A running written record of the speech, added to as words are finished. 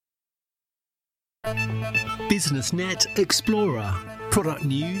BusinessNet Explorer, product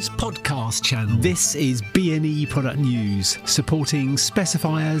news podcast channel. This is BNE Product News, supporting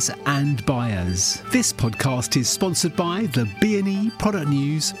specifiers and buyers. This podcast is sponsored by the BNE Product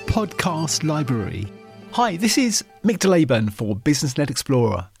News podcast library. Hi, this is Mick de Leyburn for BusinessNet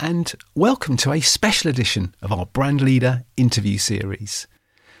Explorer, and welcome to a special edition of our Brand Leader interview series.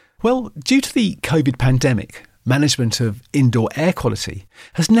 Well, due to the COVID pandemic, management of indoor air quality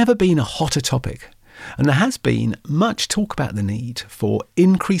has never been a hotter topic. And there has been much talk about the need for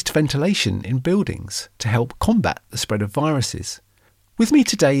increased ventilation in buildings to help combat the spread of viruses. With me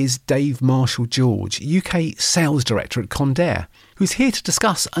today is Dave Marshall-George, UK Sales Director at Condair, who's here to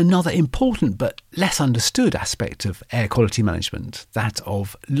discuss another important but less understood aspect of air quality management, that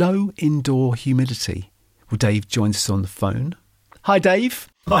of low indoor humidity. Well, Dave joins us on the phone. Hi, Dave.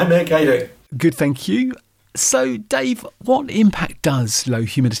 Hi, Mick. How you doing? Good, thank you. So, Dave, what impact does low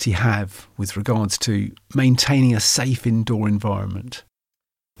humidity have with regards to maintaining a safe indoor environment?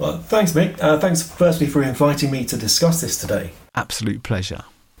 Well, thanks, Mick. Thanks firstly for inviting me to discuss this today. Absolute pleasure.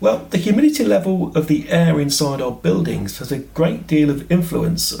 Well, the humidity level of the air inside our buildings has a great deal of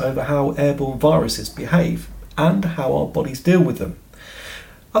influence over how airborne viruses behave and how our bodies deal with them.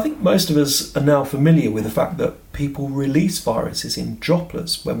 I think most of us are now familiar with the fact that people release viruses in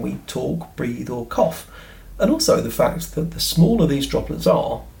droplets when we talk, breathe or cough. And also the fact that the smaller these droplets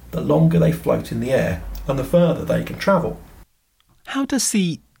are, the longer they float in the air and the further they can travel. How does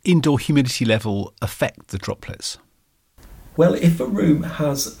the indoor humidity level affect the droplets? Well, if a room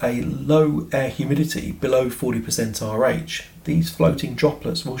has a low air humidity below 40% RH, these floating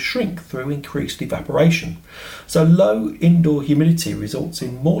droplets will shrink through increased evaporation. So low indoor humidity results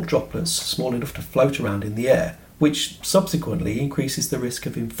in more droplets small enough to float around in the air, which subsequently increases the risk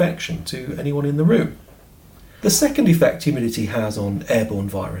of infection to anyone in the room. The second effect humidity has on airborne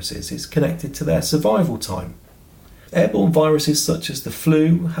viruses is connected to their survival time. Airborne viruses such as the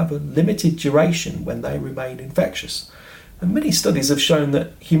flu have a limited duration when they remain infectious, and many studies have shown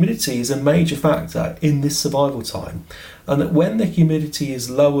that humidity is a major factor in this survival time, and that when the humidity is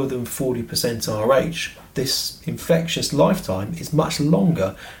lower than 40% RH, this infectious lifetime is much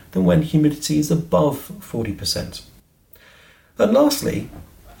longer than when humidity is above 40%. And lastly,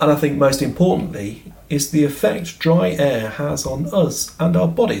 and I think most importantly, is the effect dry air has on us and our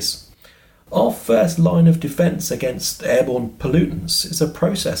bodies. Our first line of defence against airborne pollutants is a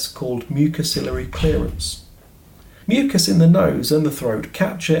process called mucociliary clearance. Mucus in the nose and the throat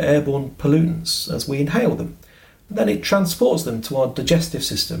capture airborne pollutants as we inhale them. Then it transports them to our digestive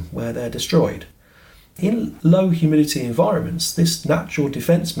system where they're destroyed. In low humidity environments, this natural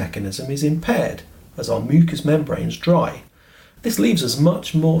defence mechanism is impaired as our mucous membranes dry. This leaves us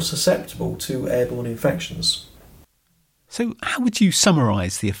much more susceptible to airborne infections. So how would you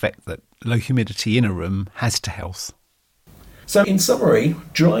summarise the effect that low humidity in a room has to health? So in summary,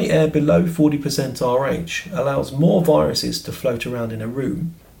 dry air below 40% RH allows more viruses to float around in a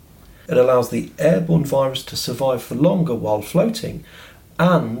room. It allows the airborne virus to survive for longer while floating,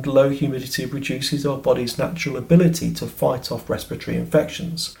 and low humidity reduces our body's natural ability to fight off respiratory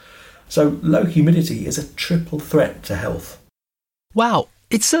infections. So low humidity is a triple threat to health. Wow,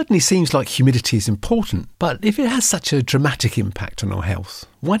 it certainly seems like humidity is important, but if it has such a dramatic impact on our health,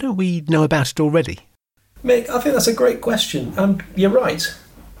 why don't we know about it already? Mick, I think that's a great question, and you're right.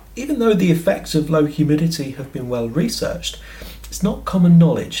 Even though the effects of low humidity have been well researched, it's not common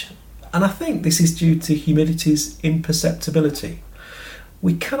knowledge, and I think this is due to humidity's imperceptibility.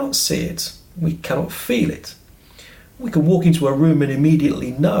 We cannot see it, we cannot feel it. We can walk into a room and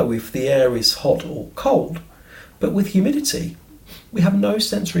immediately know if the air is hot or cold, but with humidity, we have no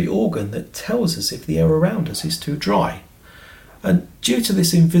sensory organ that tells us if the air around us is too dry. And due to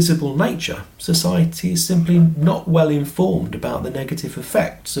this invisible nature, society is simply not well informed about the negative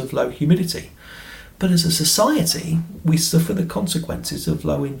effects of low humidity. But as a society, we suffer the consequences of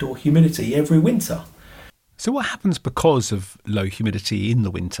low indoor humidity every winter. So what happens because of low humidity in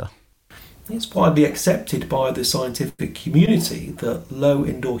the winter? It's widely accepted by the scientific community that low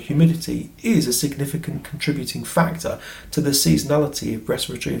indoor humidity is a significant contributing factor to the seasonality of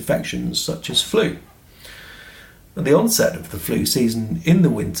respiratory infections such as flu. The onset of the flu season in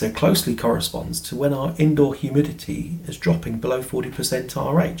the winter closely corresponds to when our indoor humidity is dropping below 40%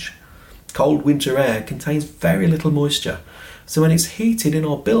 RH. Cold winter air contains very little moisture, so when it's heated in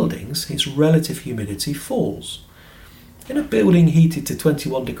our buildings, its relative humidity falls. In a building heated to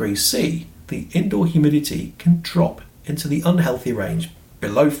 21 degrees C, the indoor humidity can drop into the unhealthy range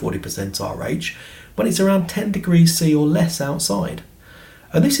below 40% RH when it's around 10 degrees C or less outside.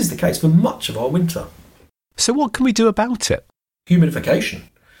 And this is the case for much of our winter. So what can we do about it? Humidification.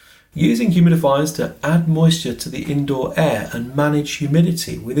 using humidifiers to add moisture to the indoor air and manage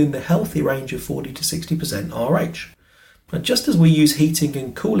humidity within the healthy range of 40 to 60% RH. And just as we use heating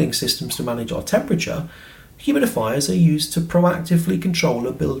and cooling systems to manage our temperature, humidifiers are used to proactively control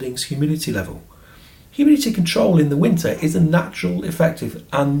a building's humidity level. Humidity control in the winter is a natural, effective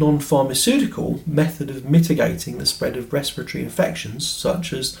and non-pharmaceutical method of mitigating the spread of respiratory infections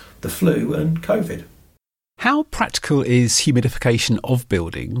such as the flu and COVID. How practical is humidification of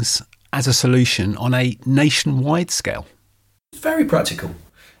buildings as a solution on a nationwide scale? Very practical.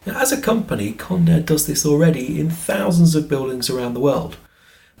 Now, as a company, Condair does this already in thousands of buildings around the world,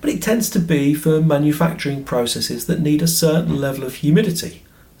 but it tends to be for manufacturing processes that need a certain level of humidity.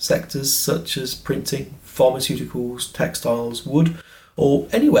 Sectors such as printing, pharmaceuticals, textiles, wood, or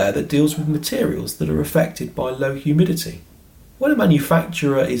anywhere that deals with materials that are affected by low humidity. When a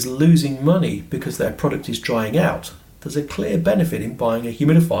manufacturer is losing money because their product is drying out, there's a clear benefit in buying a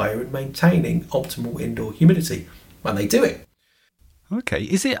humidifier and maintaining optimal indoor humidity, and they do it. Okay,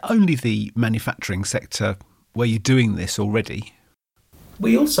 is it only the manufacturing sector where you're doing this already?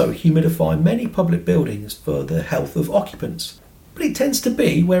 We also humidify many public buildings for the health of occupants, but it tends to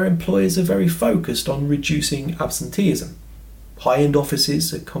be where employers are very focused on reducing absenteeism. High-end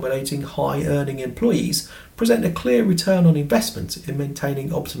offices accommodating high-earning employees present a clear return on investment in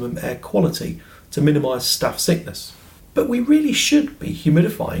maintaining optimum air quality to minimise staff sickness. But we really should be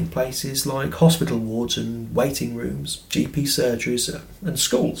humidifying places like hospital wards and waiting rooms, GP surgeries and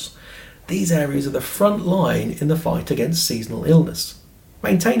schools. These areas are the front line in the fight against seasonal illness.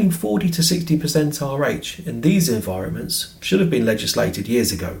 Maintaining 40 to 60% RH in these environments should have been legislated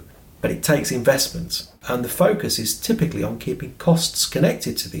years ago, but it takes investment, and the focus is typically on keeping costs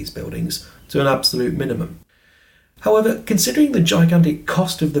connected to these buildings to an absolute minimum. However, considering the gigantic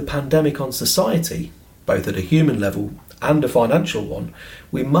cost of the pandemic on society, both at a human level and a financial one,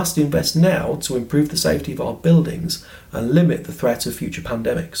 we must invest now to improve the safety of our buildings and limit the threat of future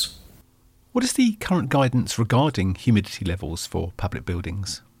pandemics. What is the current guidance regarding humidity levels for public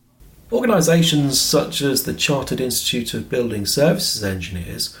buildings? Organisations such as the Chartered Institute of Building Services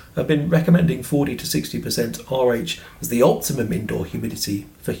Engineers have been recommending 40 to 60% RH as the optimum indoor humidity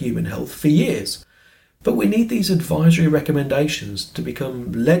for human health for years. But we need these advisory recommendations to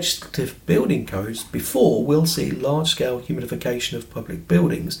become legislative building codes before we'll see large-scale humidification of public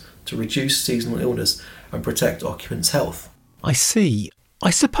buildings to reduce seasonal illness and protect occupants' health. I see. I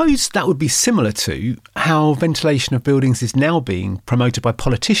suppose that would be similar to how ventilation of buildings is now being promoted by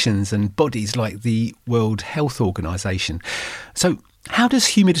politicians and bodies like the World Health Organization. So how does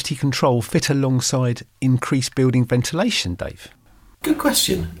humidity control fit alongside increased building ventilation, Dave? Good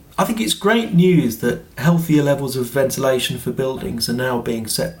question. I think it's great news that healthier levels of ventilation for buildings are now being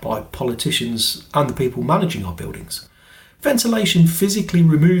set by politicians and the people managing our buildings. Ventilation physically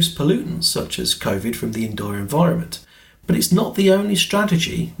removes pollutants such as COVID from the indoor environment. But it's not the only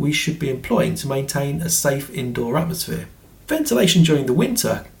strategy we should be employing to maintain a safe indoor atmosphere. Ventilation during the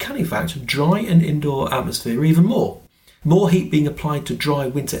winter can in fact dry an indoor atmosphere even more. More heat being applied to dry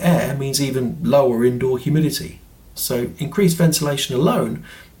winter air means even lower indoor humidity. So increased ventilation alone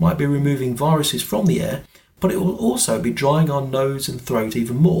might be removing viruses from the air, but it will also be drying our nose and throat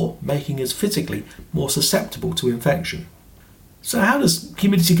even more, making us physically more susceptible to infection. So how does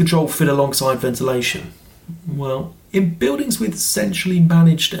humidity control fit alongside ventilation? Well, in buildings with centrally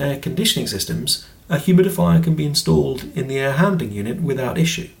managed air conditioning systems, a humidifier can be installed in the air handling unit without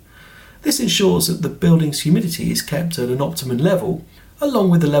issue. This ensures that the building's humidity is kept at an optimum level,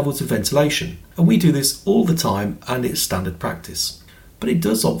 along with the levels of ventilation, and we do this all the time and it's standard practice. But it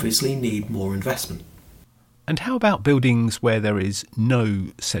does obviously need more investment. And how about buildings where there is no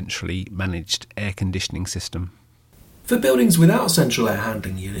centrally managed air conditioning system? For buildings without central air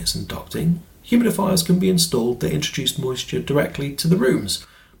handling units and ducting, humidifiers can be installed that introduce moisture directly to the rooms.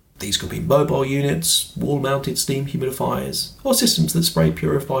 These could be mobile units, wall-mounted steam humidifiers, or systems that spray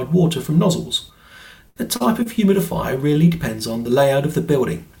purified water from nozzles. The type of humidifier really depends on the layout of the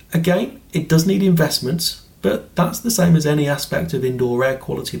building. Again, it does need investment, but that's the same as any aspect of indoor air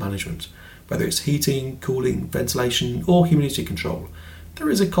quality management, whether it's heating, cooling, ventilation, or humidity control. There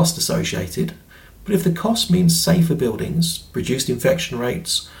is a cost associated, but if the cost means safer buildings, reduced infection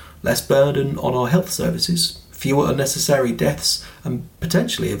rates, less burden on our health services, fewer unnecessary deaths and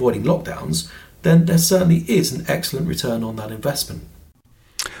potentially avoiding lockdowns, then there certainly is an excellent return on that investment.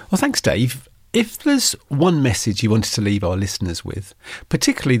 Well, thanks, Dave. If there's one message you wanted to leave our listeners with,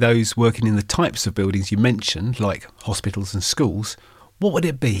 particularly those working in the types of buildings you mentioned, like hospitals and schools, what would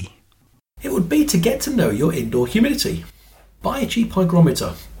it be? It would be to get to know your indoor humidity. Buy a cheap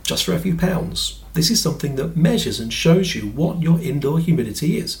hygrometer, just for a few pounds. This is something that measures and shows you what your indoor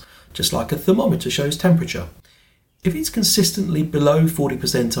humidity is, just like a thermometer shows temperature. If it's consistently below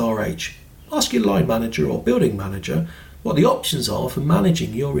 40% RH, ask your line manager or building manager what the options are for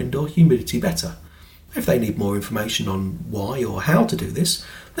managing your indoor humidity better. If they need more information on why or how to do this,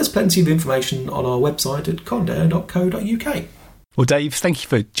 there's plenty of information on our website at condair.co.uk. Well, Dave, thank you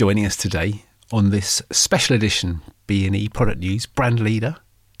for joining us today on this special edition B&E Product News Brand Leader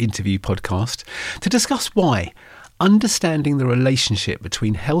interview podcast to discuss why understanding the relationship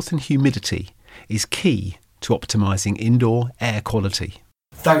between health and humidity is key to optimising indoor air quality.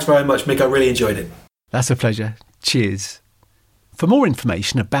 Thanks very much, Mick. I really enjoyed it. That's a pleasure. Cheers. For more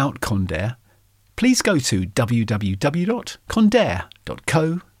information about Condair, please go to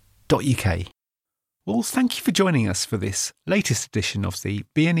www.condair.co.uk. Well, thank you for joining us for this latest edition of the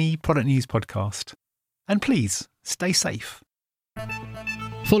B&E Product News podcast. And please, stay safe.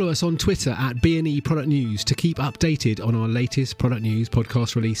 Follow us on Twitter at B&E Product News to keep updated on our latest product news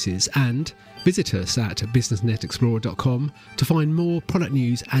podcast releases, and visit us at businessnetexplorer.com to find more product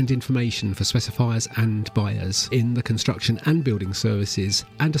news and information for specifiers and buyers in the construction and building services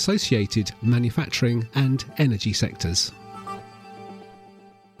and associated manufacturing and energy sectors.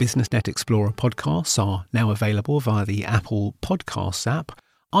 BusinessNet Explorer podcasts are now available via the Apple Podcasts app,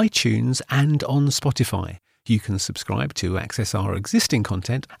 iTunes and on Spotify. You can subscribe to access our existing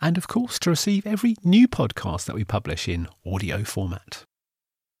content and, of course, to receive every new podcast that we publish in audio format.